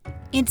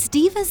It's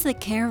Divas That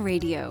Care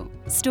Radio.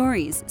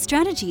 Stories,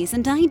 strategies,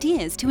 and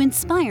ideas to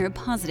inspire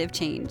positive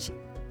change.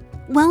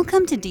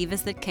 Welcome to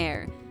Divas That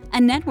Care,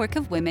 a network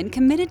of women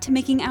committed to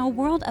making our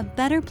world a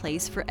better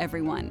place for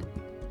everyone.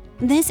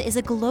 This is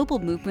a global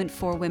movement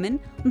for women,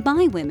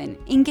 by women,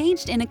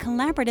 engaged in a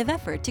collaborative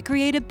effort to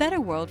create a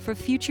better world for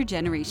future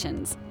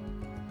generations.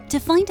 To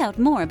find out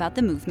more about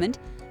the movement,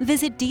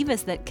 visit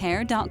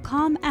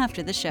divasthatcare.com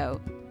after the show.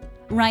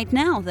 Right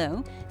now,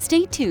 though,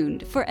 stay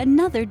tuned for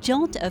another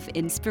jolt of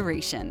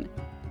inspiration.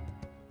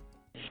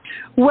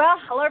 Well,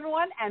 hello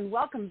everyone, and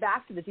welcome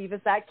back to the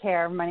Divas That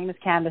Care. My name is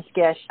Candace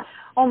Gish.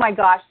 Oh my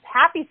gosh,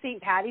 happy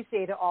St. Patty's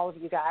Day to all of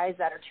you guys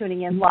that are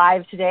tuning in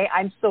live today.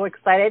 I'm so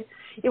excited.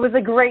 It was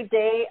a great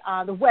day.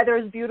 The weather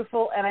is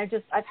beautiful, and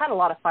I've had a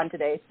lot of fun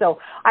today. So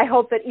I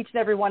hope that each and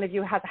every one of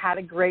you has had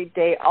a great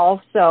day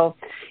also.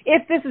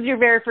 If this is your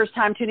very first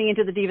time tuning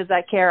into the Divas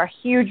That Care, a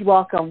huge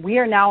welcome. We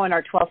are now in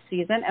our 12th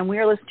season, and we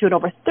are listened to in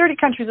over 30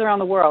 countries around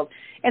the world.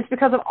 And it's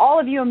because of all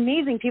of you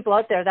amazing people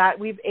out there that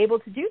we've able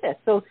to do this.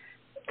 So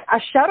a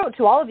shout out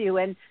to all of you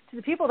and to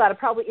the people that have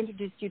probably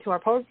introduced you to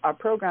our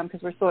program,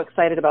 because we're so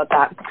excited about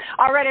that.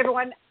 All right,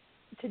 everyone.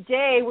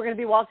 Today we're going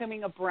to be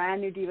welcoming a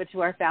brand new diva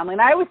to our family.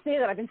 And I always say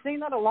that. I've been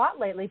saying that a lot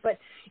lately, but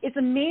it's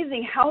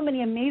amazing how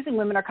many amazing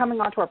women are coming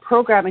onto our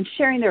program and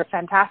sharing their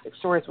fantastic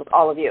stories with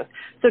all of you.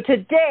 So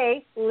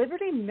today,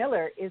 Liberty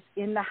Miller is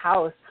in the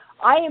house.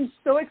 I am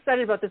so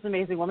excited about this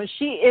amazing woman.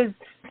 She is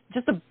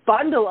just a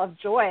bundle of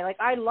joy. Like,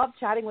 I love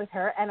chatting with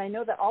her, and I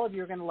know that all of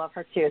you are going to love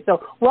her too.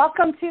 So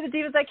welcome to the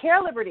Divas That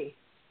Care, Liberty.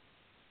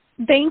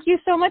 Thank you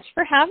so much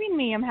for having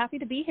me. I'm happy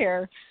to be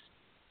here.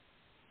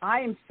 I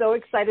am so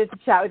excited to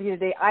chat with you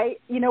today.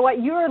 You know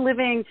what? You are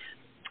living,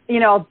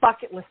 a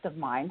bucket list of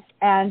mine,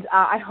 and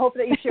I hope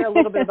that you share a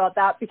little bit about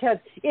that, because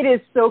it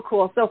is so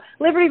cool. So,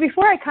 Liberty,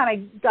 before I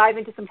kind of dive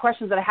into some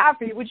questions that I have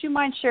for you, would you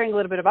mind sharing a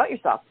little bit about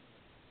yourself?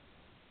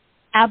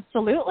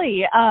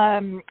 Absolutely.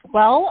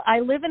 Well, I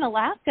live in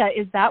Alaska.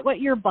 Is that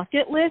what your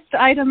bucket list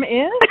item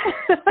is?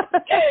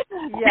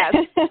 Yes.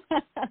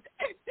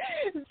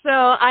 So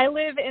I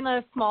live in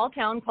a small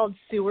town called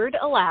Seward,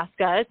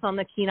 Alaska. It's on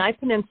the Kenai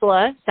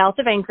Peninsula, south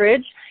of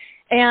Anchorage.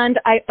 And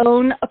I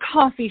own a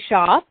coffee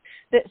shop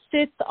that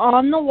sits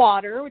on the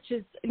water, which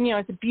is,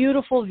 it's a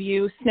beautiful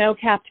view,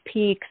 snow-capped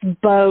peaks,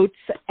 boats.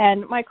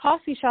 And my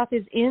coffee shop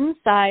is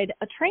inside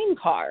a train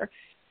car,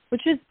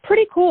 which is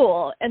pretty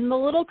cool. And the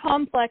little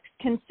complex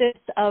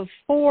consists of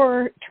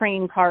 4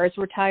 train cars,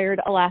 retired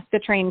Alaska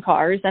train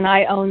cars, and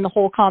I own the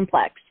whole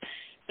complex.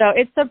 So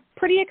it's a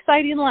pretty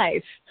exciting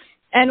life.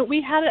 And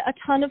we had a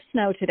ton of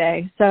snow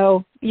today.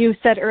 So you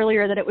said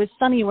earlier that it was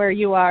sunny where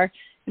you are.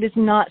 It is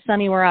not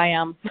sunny where I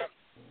am.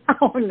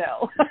 Oh,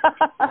 no.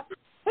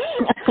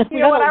 You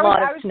know what? I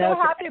was so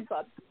happy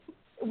about it.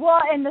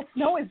 Well, and the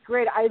snow is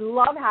great. I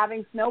love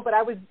having snow, but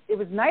it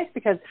was nice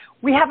because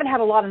we haven't had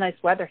a lot of nice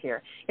weather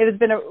here. It has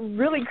been a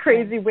really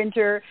crazy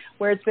winter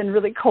where it's been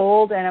really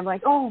cold, and I'm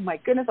like, oh my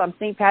goodness, on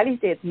St. Patty's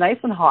Day, it's nice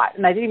and hot,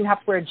 and I didn't even have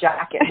to wear a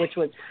jacket,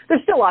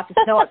 there's still lots of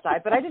snow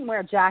outside, but I didn't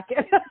wear a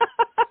jacket.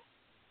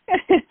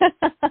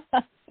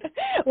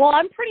 Well,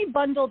 I'm pretty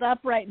bundled up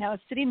right now,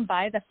 sitting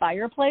by the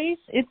fireplace.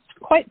 It's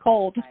quite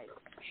cold.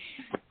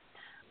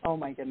 Oh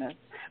my goodness.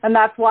 And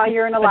that's why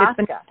you're in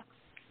Alaska.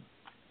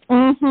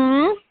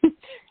 Mm-hmm.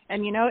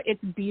 And,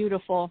 it's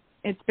beautiful.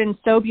 It's been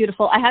so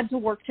beautiful. I had to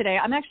work today.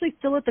 I'm actually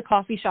still at the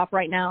coffee shop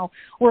right now.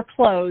 We're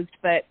closed,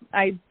 but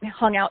I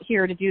hung out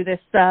here to do this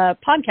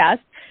podcast.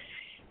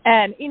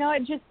 And,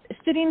 just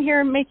sitting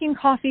here making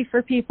coffee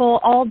for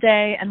people all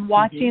day and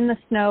watching the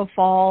snow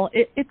fall.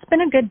 It's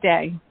been a good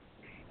day.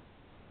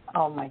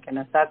 Oh, my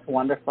goodness. That's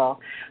wonderful.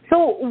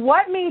 So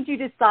what made you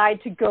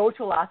decide to go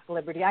to Alaska,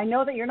 Liberty? I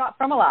know that you're not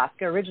from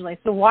Alaska originally,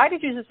 so why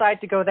did you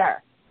decide to go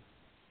there?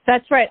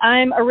 That's right.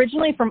 I'm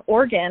originally from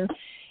Oregon,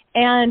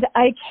 and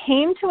I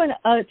came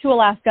to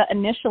Alaska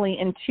initially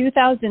in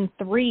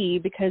 2003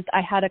 because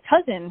I had a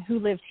cousin who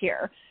lived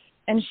here,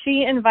 and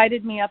she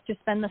invited me up to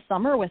spend the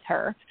summer with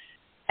her.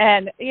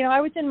 And, I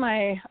was in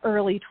my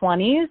early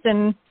 20s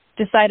and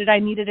decided I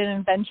needed an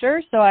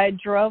adventure, so I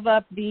drove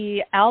up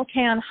the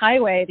Alcan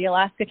Highway, the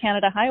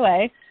Alaska-Canada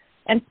Highway,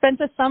 and spent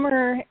the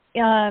summer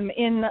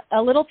in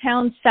a little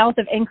town south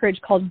of Anchorage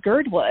called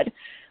Girdwood,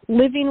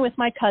 living with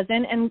my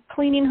cousin and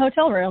cleaning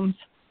hotel rooms.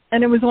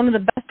 And it was one of the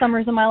best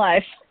summers of my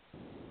life.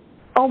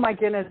 Oh, my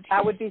goodness.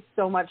 That would be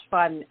so much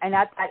fun. And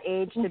at that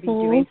age to be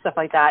doing stuff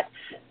like that.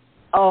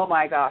 Oh,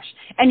 my gosh.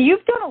 And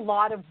you've done a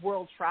lot of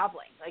world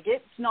traveling. Like,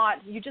 it's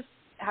not, you just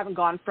haven't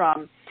gone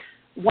from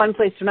one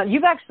place to another.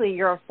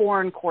 You're a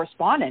foreign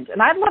correspondent.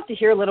 And I'd love to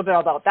hear a little bit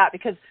about that,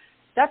 because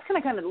that's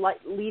going to kind of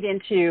lead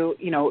into,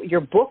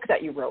 your book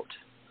that you wrote.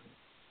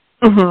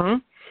 Mm-hmm.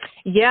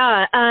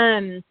 Yeah.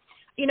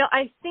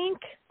 I think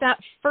that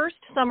first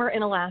summer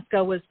in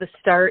Alaska was the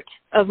start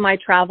of my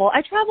travel.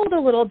 I traveled a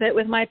little bit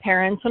with my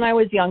parents when I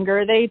was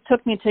younger. They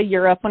took me to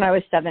Europe when I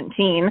was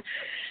 17.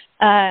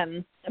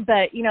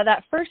 But,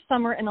 that first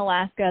summer in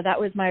Alaska, that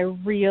was my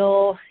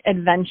real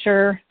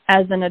adventure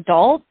as an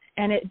adult.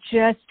 And it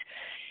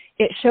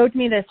showed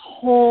me this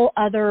whole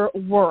other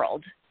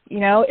world.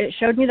 It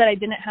showed me that I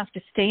didn't have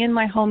to stay in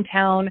my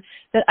hometown,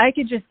 that I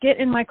could just get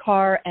in my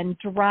car and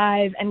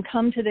drive and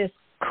come to this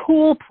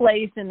cool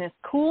place in this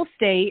cool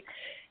state.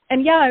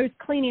 And yeah, I was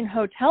cleaning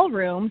hotel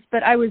rooms,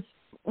 but I was,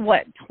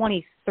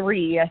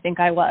 23, I think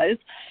I was.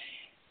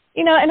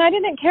 And I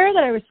didn't care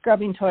that I was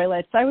scrubbing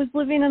toilets. I was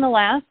living in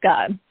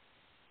Alaska.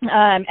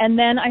 And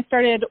then I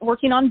started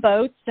working on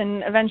boats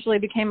and eventually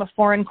became a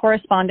foreign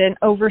correspondent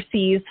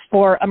overseas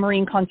for a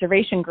marine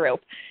conservation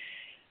group.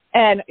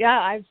 And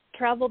yeah, I've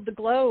traveled the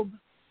globe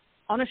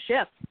on a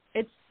ship.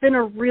 It's been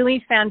a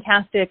really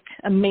fantastic,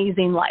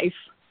 amazing life.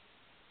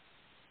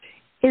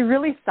 It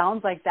really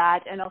sounds like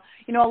that. And, a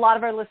lot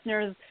of our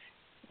listeners,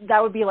 that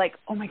would be like,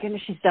 oh my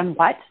goodness, she's done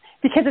what?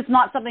 Because it's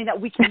not something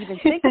that we can even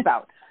think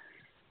about.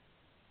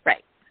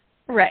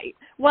 Right.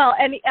 Well,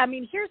 and I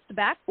mean, here's the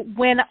back.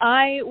 When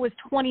I was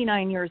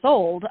 29 years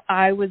old,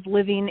 I was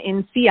living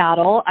in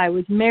Seattle. I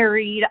was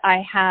married.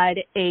 I had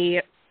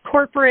a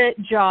corporate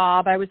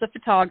job. I was a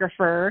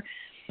photographer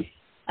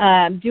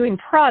doing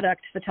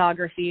product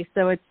photography,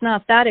 so it's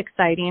not that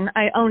exciting.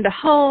 I owned a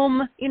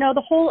home,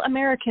 the whole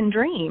American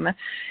dream.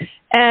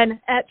 And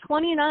at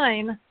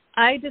 29,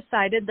 I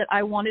decided that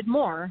I wanted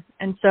more.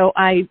 And so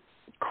I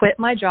quit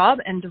my job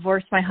and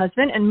divorced my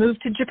husband and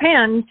moved to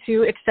Japan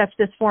to accept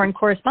this foreign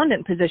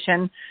correspondent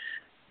position.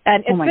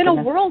 And it's been a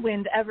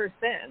whirlwind ever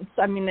since.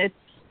 I mean, it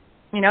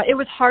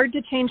was hard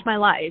to change my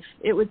life.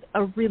 It was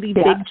a really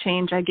big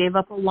change. I gave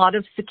up a lot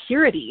of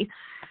security,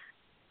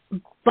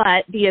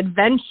 but the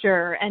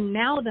adventure and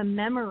now the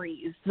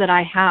memories that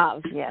I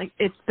have,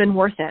 it's been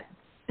worth it.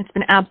 It's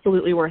been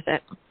absolutely worth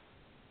it.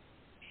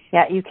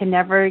 Yeah, you can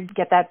never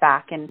get that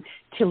back. And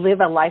to live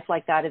a life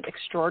like that is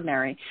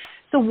extraordinary.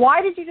 So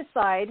why did you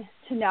decide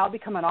to now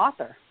become an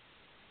author?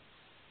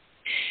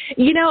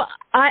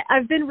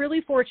 I've been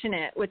really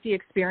fortunate with the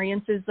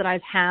experiences that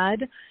I've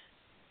had.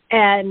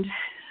 And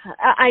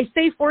I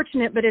say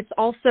fortunate, but it's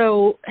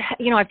also,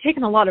 I've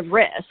taken a lot of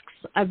risks.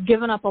 I've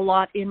given up a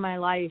lot in my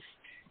life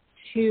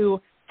to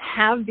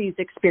have these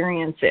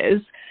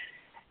experiences.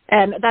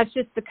 And that's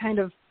just the kind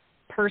of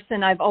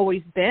person I've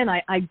always been.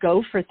 I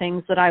go for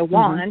things that I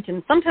want,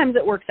 and sometimes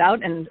it works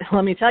out, and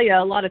let me tell you,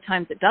 a lot of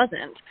times it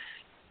doesn't.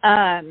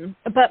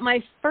 But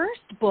my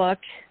first book,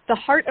 The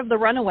Heart of the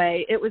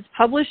Runaway, it was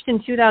published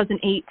in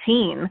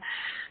 2018,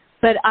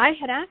 but I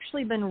had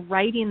actually been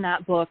writing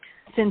that book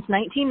since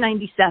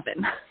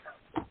 1997.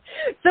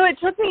 So it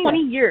took me 20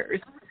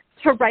 years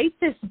to write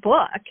this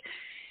book.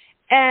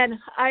 And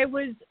I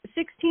was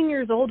 16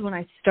 years old when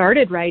I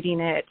started writing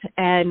it,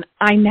 and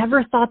I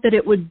never thought that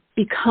it would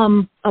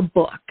become a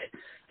book.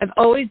 I've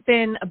always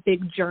been a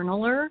big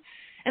journaler,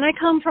 and I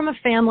come from a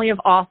family of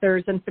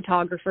authors and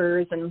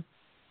photographers. And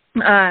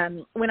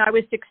when I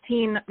was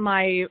 16,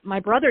 my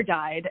brother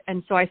died,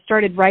 and so I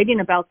started writing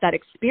about that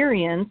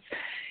experience,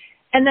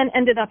 and then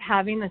ended up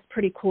having this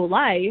pretty cool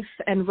life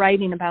and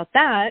writing about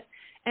that,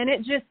 and it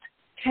just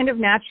kind of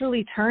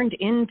naturally turned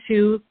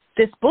into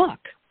this book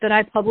that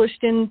I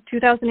published in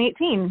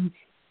 2018.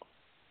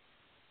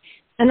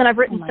 And then I've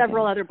written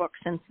several other books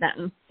since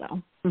then.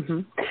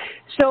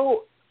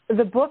 So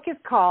the book is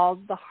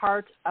called The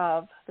Heart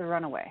of the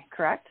Runaway,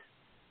 correct?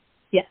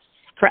 Yes,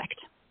 correct.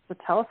 So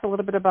tell us a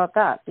little bit about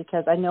that,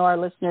 because I know our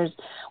listeners,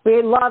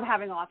 we love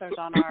having authors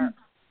on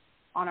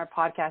our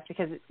podcast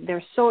because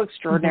they're so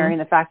extraordinary in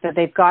the fact that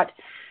they've got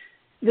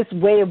this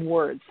way of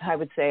words, I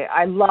would say.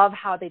 I love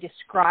how they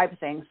describe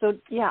things. So,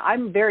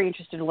 I'm very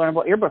interested to learn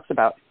what your book's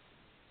about.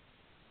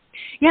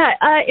 Yeah,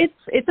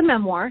 it's a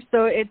memoir,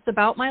 so it's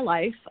about my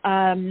life.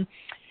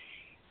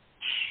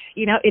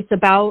 It's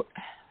about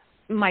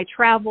my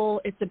travel.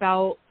 It's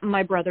about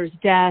my brother's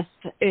death.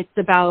 It's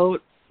about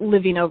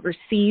living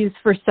overseas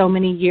for so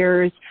many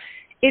years.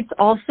 It's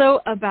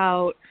also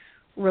about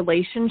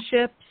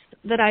relationships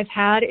that I've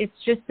had. It's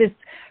just this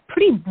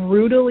pretty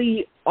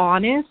brutally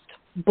honest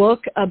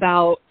book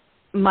about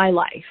my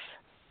life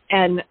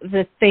and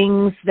the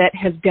things that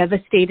have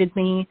devastated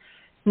me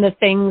and the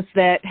things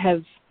that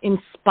have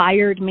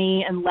inspired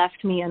me and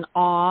left me in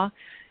awe.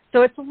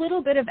 So it's a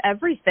little bit of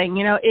everything.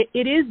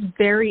 It is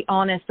very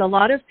honest. A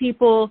lot of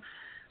people,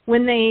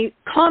 when they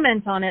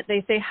comment on it,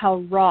 they say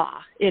how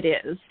raw it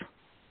is.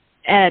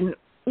 And,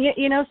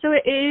 so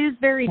it is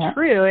very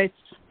true.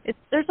 It's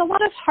there's a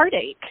lot of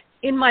heartache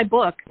in my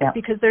book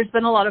because there's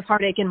been a lot of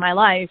heartache in my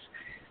life,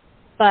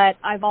 but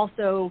I've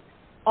also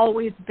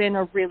always been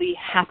a really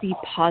happy,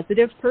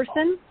 positive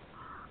person.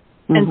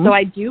 And so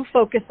I do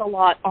focus a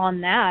lot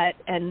on that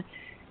and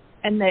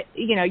that,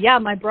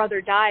 my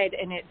brother died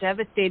and it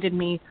devastated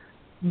me,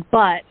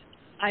 but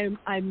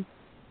I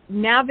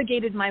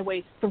navigated my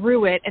way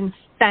through it and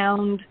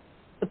found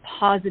the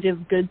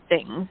positive, good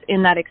things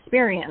in that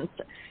experience.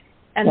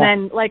 And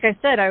then, like I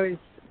said, I was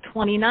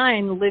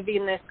 29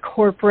 living this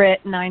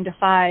corporate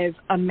 9-to-5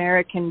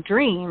 American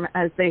dream,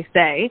 as they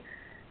say,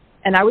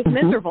 and I was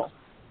miserable.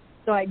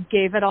 So I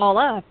gave it all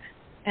up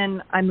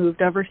and I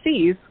moved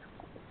overseas.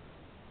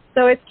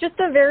 So it's just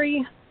a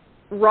very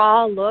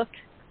raw look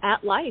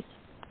at life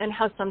and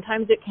how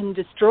sometimes it can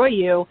destroy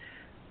you,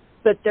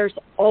 but there's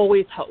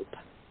always hope.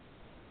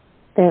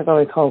 There's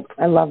always hope.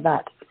 I love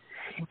that.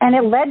 And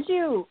it led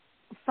you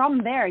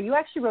from there. You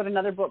actually wrote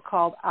another book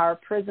called Our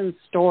Prison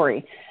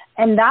Story.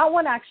 And that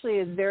one actually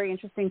is very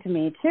interesting to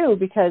me, too,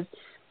 because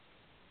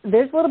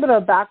there's a little bit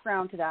of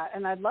background to that.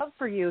 And I'd love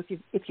for you,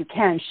 if you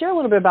can, share a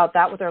little bit about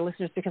that with our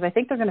listeners, because I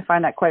think they're going to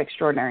find that quite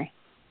extraordinary.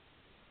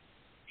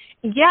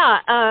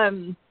 Yeah.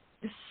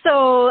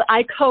 So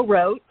I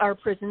co-wrote Our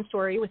Prison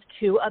Story with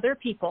 2 other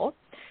people.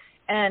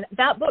 And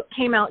that book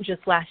came out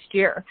just last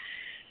year.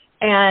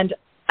 And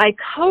I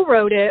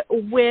co-wrote it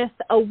with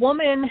a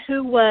woman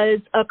who was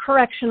a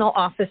correctional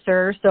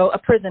officer, so a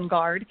prison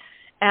guard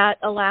at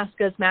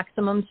Alaska's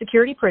maximum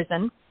security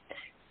prison,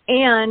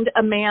 and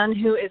a man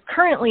who is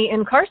currently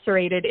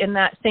incarcerated in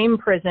that same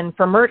prison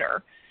for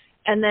murder.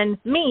 And then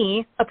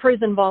me, a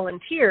prison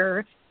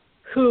volunteer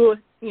who,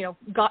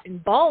 got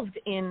involved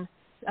in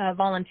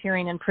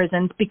volunteering in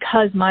prisons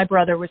because my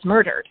brother was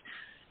murdered.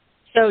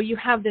 So you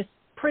have this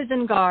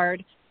prison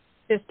guard,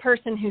 this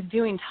person who's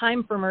doing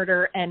time for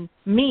murder, and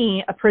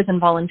me, a prison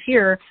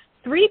volunteer,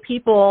 3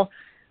 people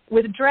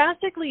with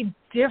drastically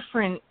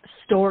different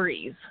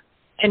stories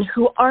and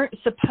who aren't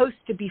supposed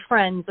to be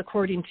friends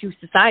according to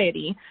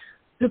society,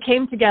 who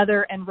came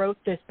together and wrote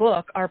this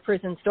book, Our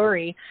Prison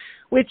Story,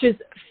 which is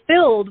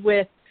filled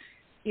with,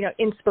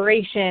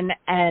 inspiration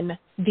and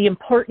the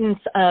importance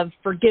of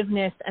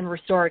forgiveness and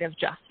restorative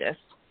justice.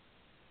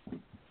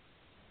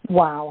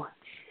 Wow.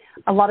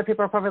 A lot of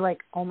people are probably like,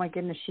 oh my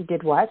goodness, she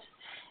did what?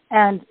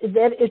 And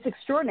it's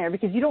extraordinary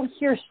because you don't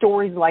hear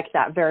stories like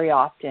that very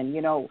often.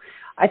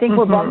 I think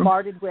we're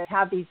bombarded with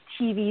have these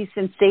TV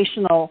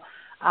sensational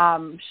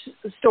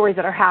stories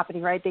that are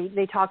happening, right?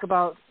 They talk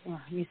about,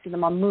 you see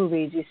them on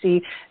movies, you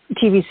see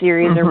TV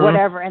series or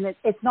whatever, and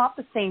it's not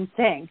the same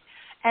thing.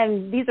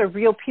 And these are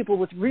real people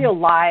with real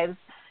lives,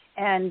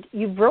 and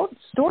you wrote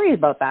stories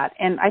about that.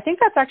 And I think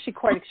that's actually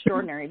quite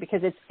extraordinary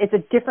because it's a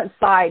different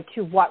side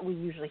to what we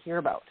usually hear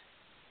about.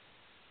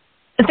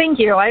 Thank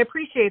you. I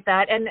appreciate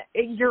that. And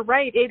you're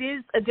right. It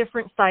is a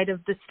different side of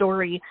the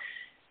story,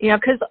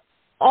 because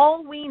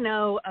all we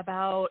know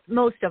about,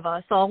 most of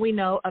us, all we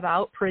know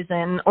about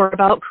prison or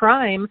about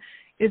crime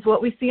is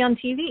what we see on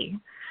TV.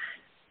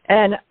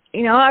 And,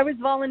 I was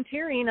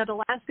volunteering at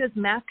Alaska's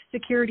max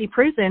security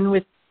prison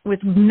with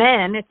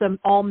men. It's an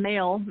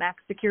all-male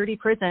max security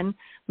prison.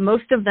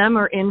 Most of them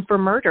are in for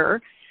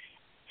murder.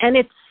 And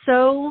it's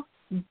so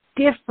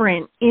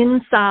different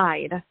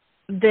inside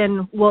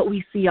than what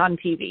we see on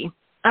TV.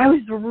 I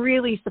was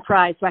really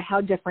surprised by how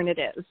different it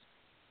is.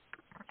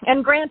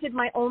 And granted,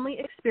 my only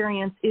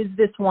experience is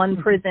this one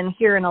prison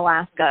here in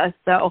Alaska,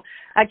 so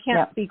I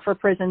can't speak for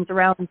prisons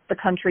around the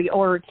country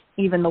or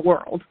even the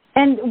world.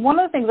 And one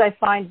of the things I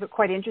find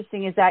quite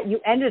interesting is that you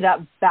ended up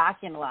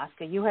back in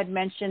Alaska. You had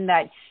mentioned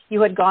that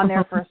you had gone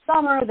there for a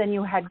summer, then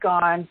you had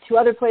gone to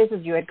other places,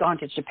 you had gone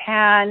to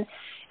Japan,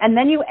 and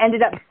then you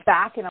ended up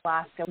back in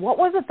Alaska. What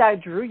was it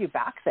that drew you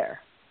back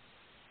there?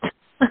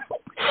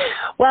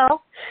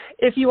 Well,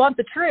 if you want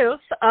the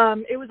truth,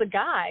 it was a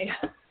guy.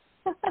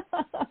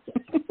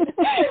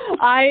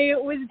 I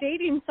was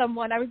dating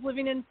someone. I was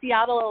living in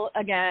Seattle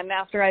again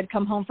after I'd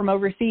come home from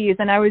overseas,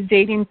 and I was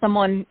dating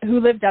someone who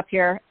lived up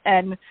here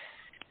and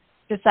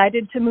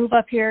decided to move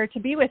up here to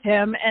be with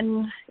him.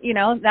 And,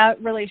 that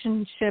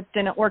relationship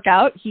didn't work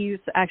out. He's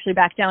actually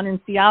back down in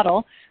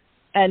Seattle,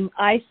 and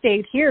I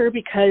stayed here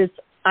because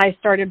I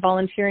started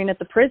volunteering at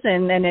the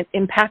prison, and it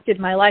impacted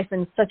my life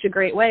in such a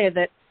great way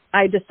that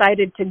I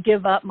decided to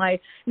give up my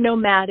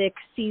nomadic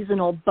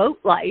seasonal boat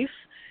life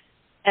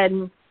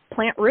and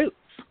plant roots.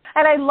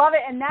 And I love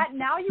it. And that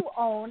now you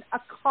own a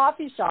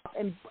coffee shop,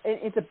 and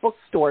it's a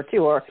bookstore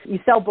too, or you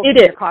sell books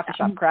in your coffee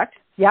shop, correct?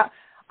 Yeah.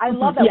 I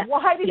love that. Yeah.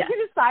 Why did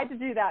you decide to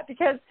do that?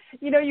 Because,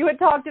 you had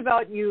talked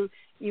about you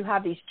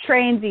have these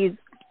trains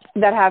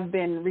that have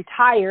been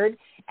retired,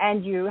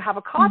 and you have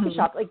a coffee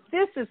shop. Like,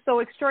 this is so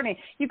extraordinary.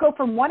 You go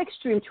from one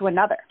extreme to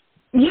another.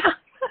 Yeah.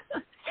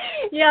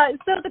 Yeah,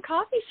 so the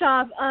coffee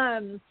shop,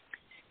 I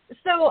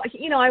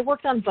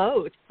worked on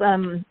boats.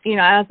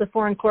 As a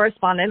foreign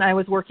correspondent, I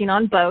was working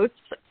on boats,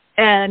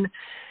 and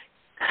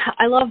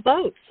I love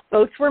boats.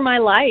 Boats were my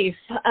life.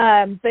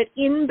 But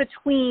in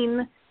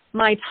between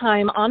my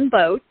time on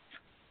boats,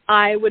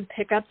 I would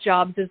pick up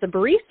jobs as a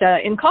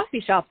barista in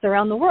coffee shops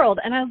around the world,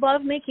 and I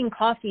love making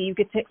coffee. You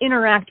get to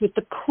interact with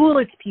the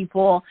coolest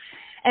people,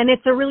 and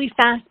it's a really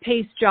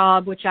fast-paced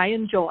job, which I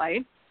enjoy.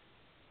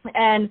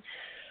 And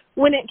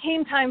when it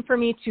came time for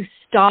me to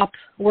stop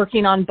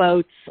working on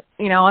boats,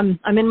 I'm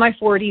in my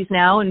 40s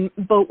now, and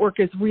boat work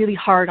is really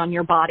hard on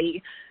your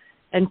body.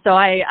 And so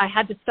I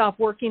had to stop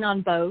working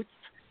on boats.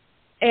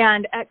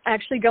 And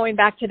actually going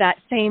back to that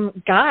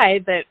same guy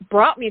that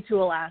brought me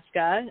to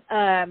Alaska,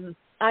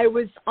 I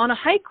was on a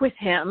hike with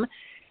him,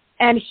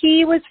 and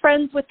he was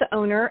friends with the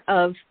owner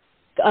of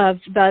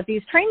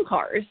these train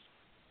cars.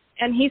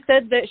 And he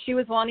said that she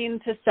was wanting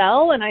to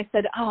sell, and I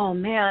said, oh,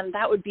 man,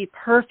 that would be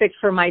perfect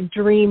for my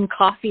dream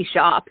coffee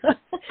shop.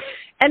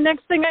 And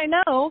next thing I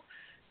know,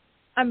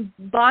 I'm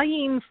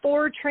buying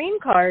 4 train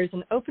cars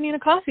and opening a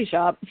coffee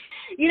shop.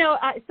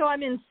 So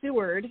I'm in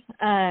Seward,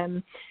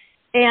 and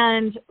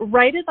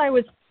right as I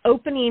was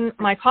opening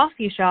my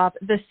coffee shop,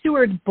 the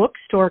Seward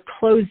bookstore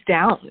closed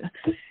down.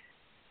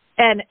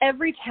 And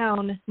every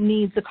town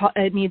needs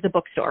a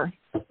bookstore.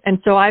 And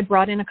so I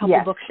brought in a couple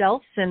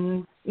bookshelves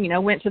and,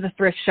 went to the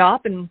thrift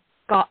shop and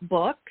got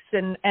books.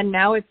 And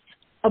now it's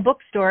a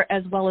bookstore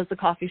as well as a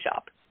coffee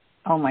shop.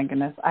 Oh, my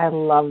goodness. I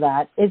love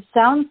that. It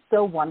sounds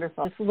so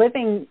wonderful. It's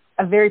living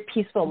a very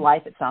peaceful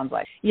life, it sounds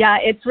like. Yeah,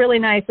 it's really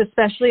nice,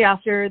 especially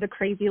after the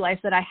crazy life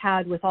that I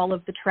had with all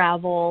of the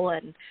travel.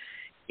 And,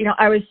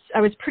 I was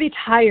pretty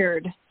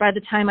tired by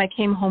the time I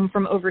came home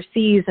from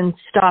overseas and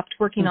stopped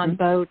working on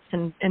boats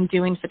and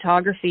doing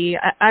photography.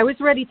 I was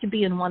ready to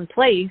be in one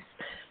place,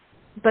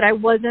 but I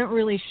wasn't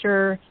really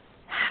sure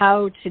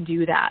how to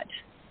do that.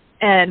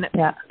 And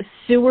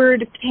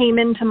Seward came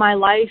into my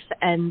life,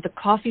 and the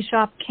coffee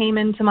shop came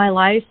into my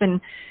life,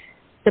 and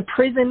the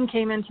prison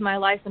came into my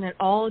life, and it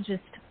all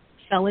just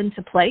fell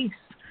into place.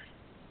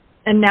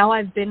 And now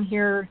I've been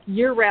here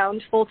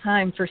year-round,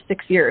 full-time for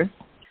 6 years.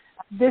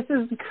 This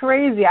is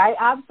crazy. I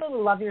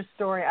absolutely love your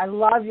story. I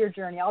love your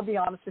journey. I'll be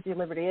honest with you,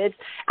 Liberty. It's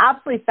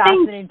absolutely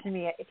fascinating to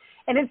me.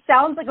 And it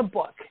sounds like a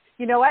book.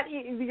 You know what?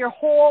 Your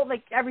whole,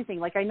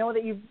 everything. I know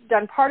that you've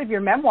done part of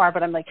your memoir,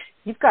 but I'm like,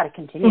 you've got to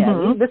continue. I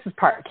mean, this is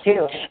part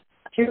two.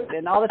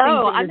 And all the things that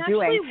you're I'm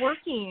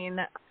doing.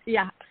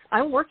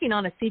 I'm working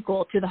on a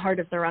sequel to The Heart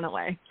of the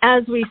Runaway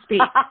as we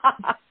speak.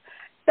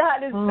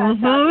 That is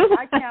fantastic.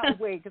 I can't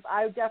wait because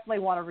I definitely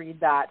want to read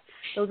that.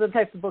 Those are the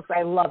types of books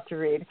I love to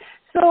read.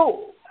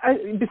 So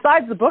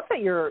besides the book that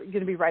you're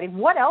going to be writing,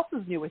 what else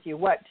is new with you?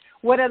 What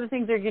other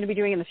things are you going to be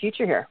doing in the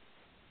future here?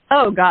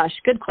 Oh, gosh,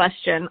 good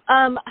question.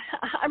 I'm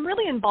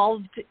really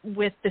involved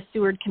with the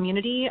Seward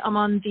community. I'm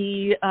on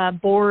the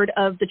board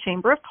of the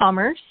Chamber of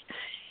Commerce.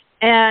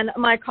 And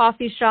my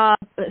coffee shop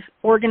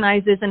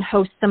organizes and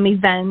hosts some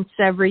events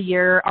every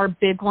year. Our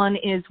big one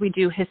is we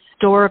do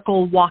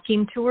historical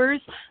walking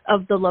tours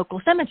of the local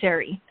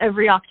cemetery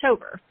every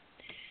October.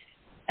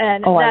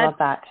 And I love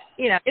that.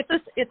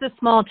 It's a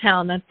small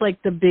town. That's like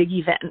the big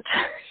event.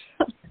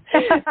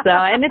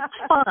 And it's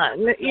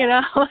fun,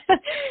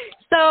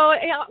 So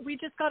we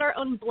just got our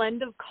own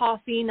blend of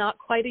coffee not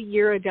quite a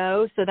year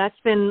ago. So that's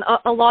been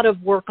a lot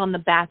of work on the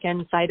back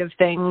end side of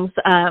things.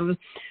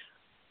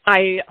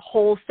 I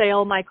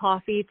wholesale my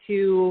coffee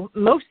to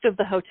most of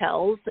the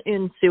hotels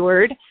in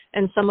Seward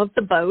and some of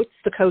the boats,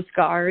 the Coast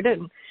Guard.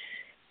 And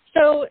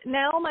so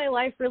now my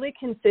life really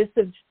consists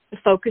of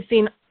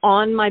focusing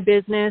on my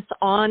business,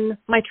 on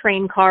my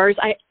train cars.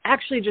 I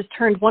actually just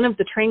turned one of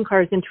the train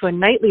cars into a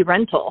nightly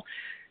rental.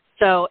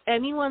 So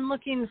anyone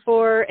looking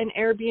for an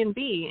Airbnb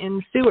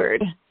in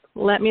Seward,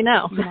 let me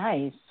know.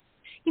 Nice.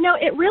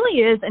 It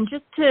really is. And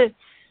just to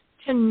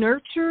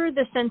nurture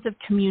the sense of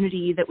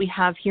community that we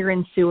have here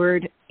in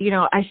Seward,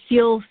 I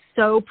feel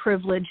so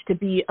privileged to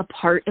be a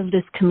part of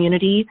this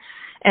community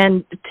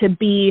and to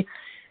be,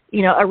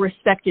 a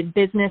respected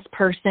business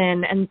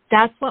person. And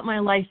that's what my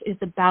life is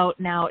about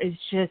now, is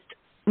just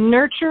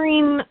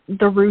nurturing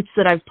the roots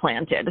that I've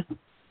planted.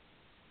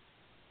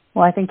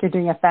 Well, I think you're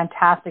doing a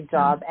fantastic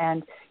job.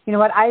 And you know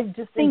what? I've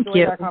just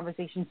enjoyed our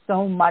conversation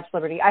so much,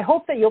 Liberty. I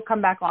hope that you'll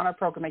come back on our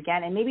program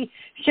again and maybe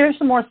share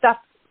some more stuff,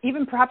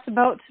 even perhaps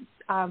about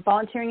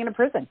volunteering in a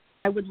prison.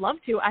 I would love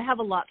to. I have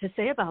a lot to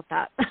say about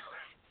that.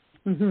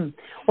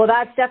 Well,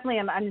 that's definitely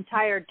an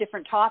entire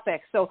different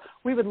topic. So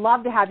we would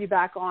love to have you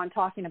back on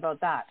talking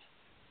about that.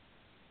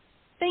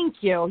 Thank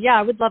you. Yeah,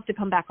 I would love to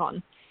come back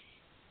on.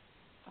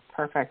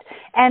 Perfect.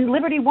 And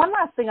Liberty, one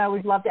last thing I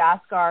would love to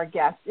ask our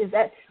guests is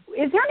there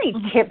any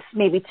tips,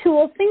 maybe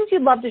tools, things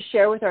you'd love to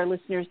share with our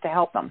listeners to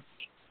help them?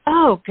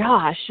 Oh,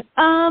 gosh.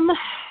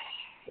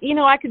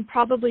 I could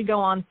probably go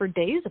on for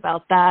days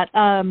about that.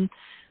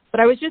 But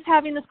I was just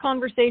having this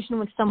conversation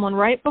with someone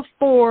right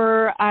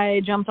before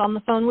I jumped on the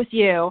phone with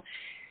you.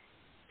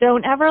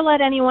 Don't ever let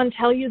anyone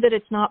tell you that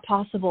it's not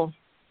possible,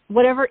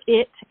 whatever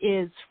it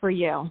is for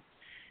you.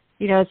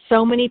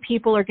 So many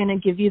people are going to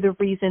give you the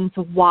reasons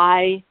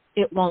why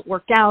it won't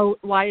work out,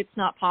 why it's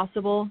not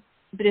possible.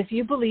 But if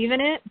you believe in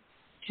it,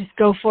 just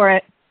go for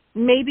it.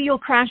 Maybe you'll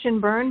crash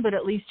and burn, but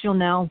at least you'll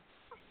know.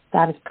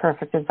 That is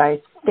perfect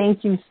advice.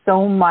 Thank you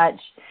so much.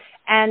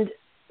 And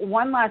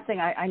one last thing,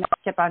 I know I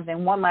kept on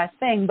saying one last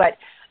thing, but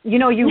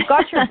you've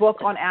got your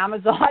book on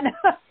Amazon,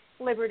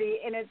 Liberty,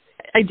 and it's.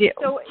 I do.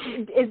 So,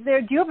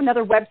 do you have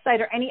another website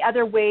or any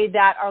other way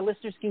that our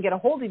listeners can get a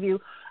hold of you?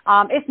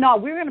 If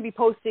not, we're going to be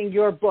posting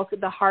your book,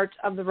 The Heart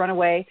of the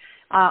Runaway,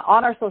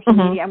 on our social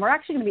media, and we're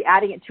actually going to be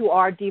adding it to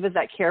our Divas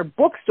That Care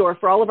bookstore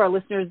for all of our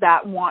listeners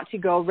that want to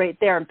go right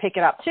there and pick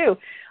it up too.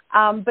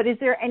 But do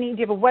you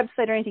have a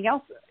website or anything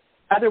else,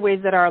 other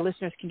ways that our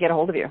listeners can get a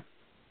hold of you?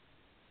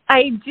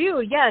 I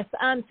do, yes.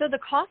 So the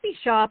coffee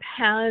shop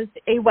has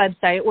a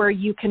website where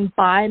you can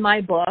buy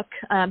my book,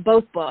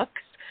 both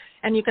books,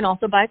 and you can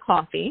also buy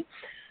coffee.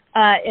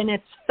 And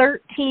it's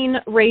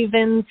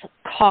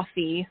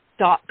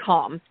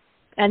 13ravenscoffee.com.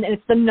 And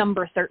it's the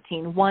number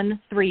 13,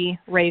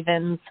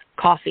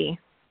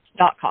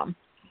 13ravenscoffee.com.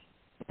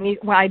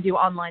 I do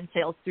online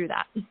sales through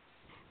that.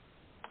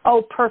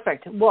 Oh,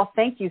 perfect. Well,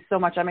 thank you so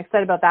much. I'm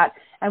excited about that.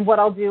 And what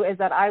I'll do is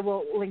that I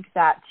will link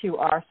that to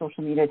our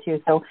social media too.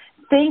 So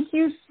thank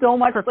you so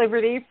much,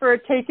 Liberty, for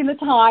taking the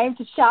time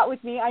to chat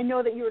with me. I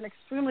know that you're an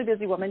extremely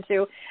busy woman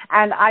too,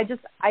 and I've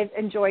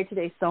enjoyed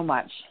today so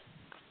much.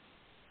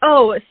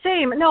 Oh,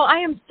 same. No, I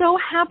am so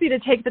happy to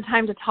take the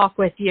time to talk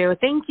with you.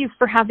 Thank you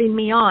for having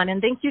me on,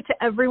 and thank you to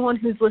everyone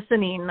who's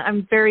listening.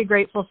 I'm very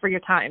grateful for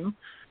your time.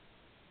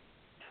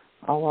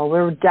 Oh, well,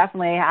 we're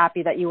definitely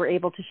happy that you were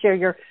able to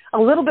share a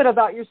little bit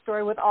about your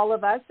story with all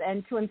of us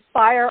and to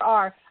inspire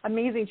our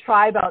amazing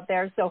tribe out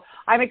there. So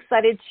I'm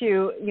excited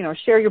to,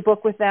 share your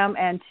book with them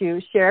and to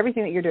share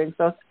everything that you're doing.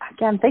 So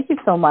again, thank you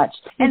so much.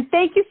 And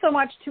thank you so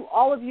much to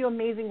all of you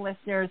amazing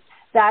listeners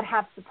that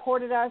have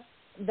supported us,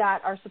 that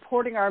are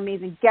supporting our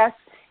amazing guests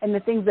and the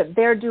things that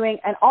they're doing,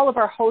 and all of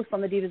our hosts on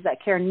the Divas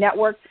That Care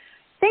Network.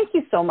 Thank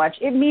you so much.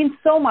 It means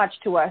so much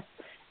to us.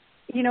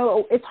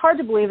 It's hard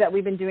to believe that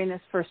we've been doing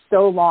this for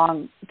so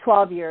long,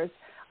 12 years.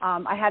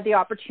 I had the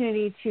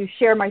opportunity to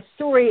share my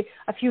story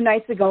a few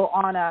nights ago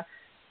on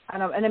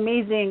an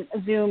amazing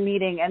Zoom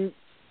meeting, and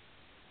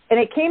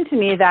it came to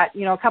me that,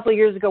 a couple of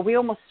years ago, we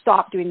almost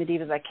stopped doing the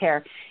Divas That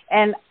Care.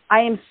 And I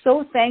am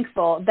so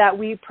thankful that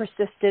we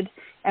persisted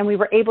and we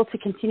were able to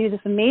continue this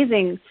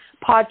amazing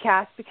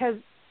podcast, because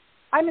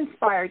I'm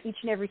inspired each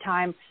and every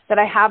time that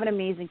I have an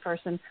amazing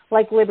person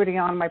like Liberty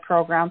on my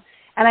program.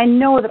 And I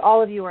know that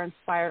all of you are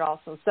inspired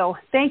also. So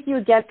thank you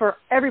again for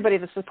everybody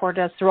that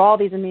supported us through all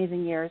these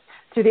amazing years,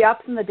 through the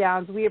ups and the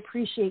downs. We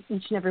appreciate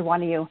each and every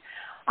one of you.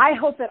 I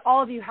hope that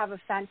all of you have a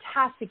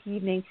fantastic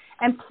evening.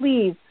 And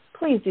please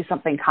do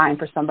something kind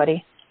for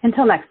somebody.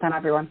 Until next time,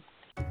 everyone.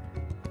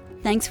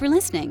 Thanks for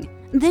listening.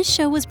 This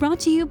show was brought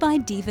to you by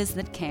Divas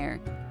That Care.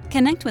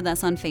 Connect with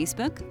us on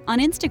Facebook, on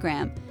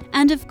Instagram,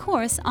 and of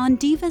course on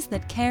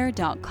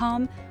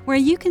divasthatcare.com, where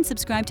you can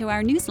subscribe to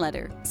our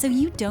newsletter so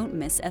you don't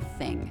miss a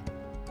thing.